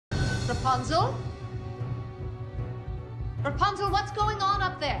Rapunzel? Rapunzel, what's going on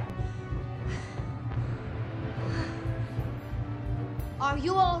up there? Are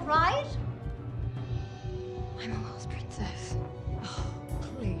you all right? I'm a lost princess. Oh,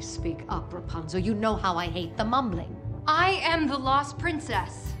 please speak up, Rapunzel. You know how I hate the mumbling. I am the lost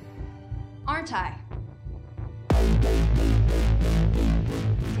princess, aren't I? Did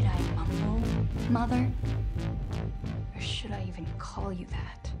I mumble, Mother? Or should I even call you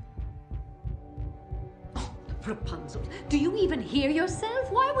that? Rapunzel, do you even hear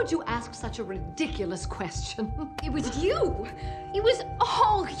yourself? Why would you ask such a ridiculous question? It was you! It was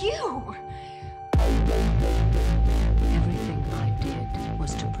all you! Everything I did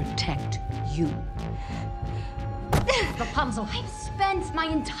was to protect you. Rapunzel! I've spent my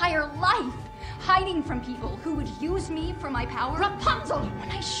entire life hiding from people who would use me for my power. Rapunzel!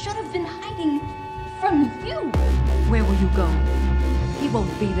 When I should have been hiding from you! Where will you go? He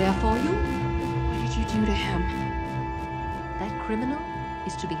won't be there for you. What did you do to him? That criminal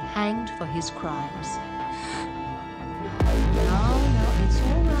is to be hanged for his crimes. No, it's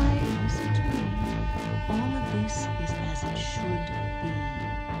all right. Listen to me. All of this is as it should be.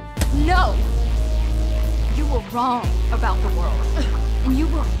 No! You were wrong about the world. And you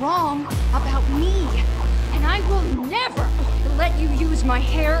were wrong about me. And I will never let you use my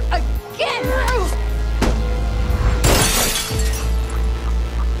hair again!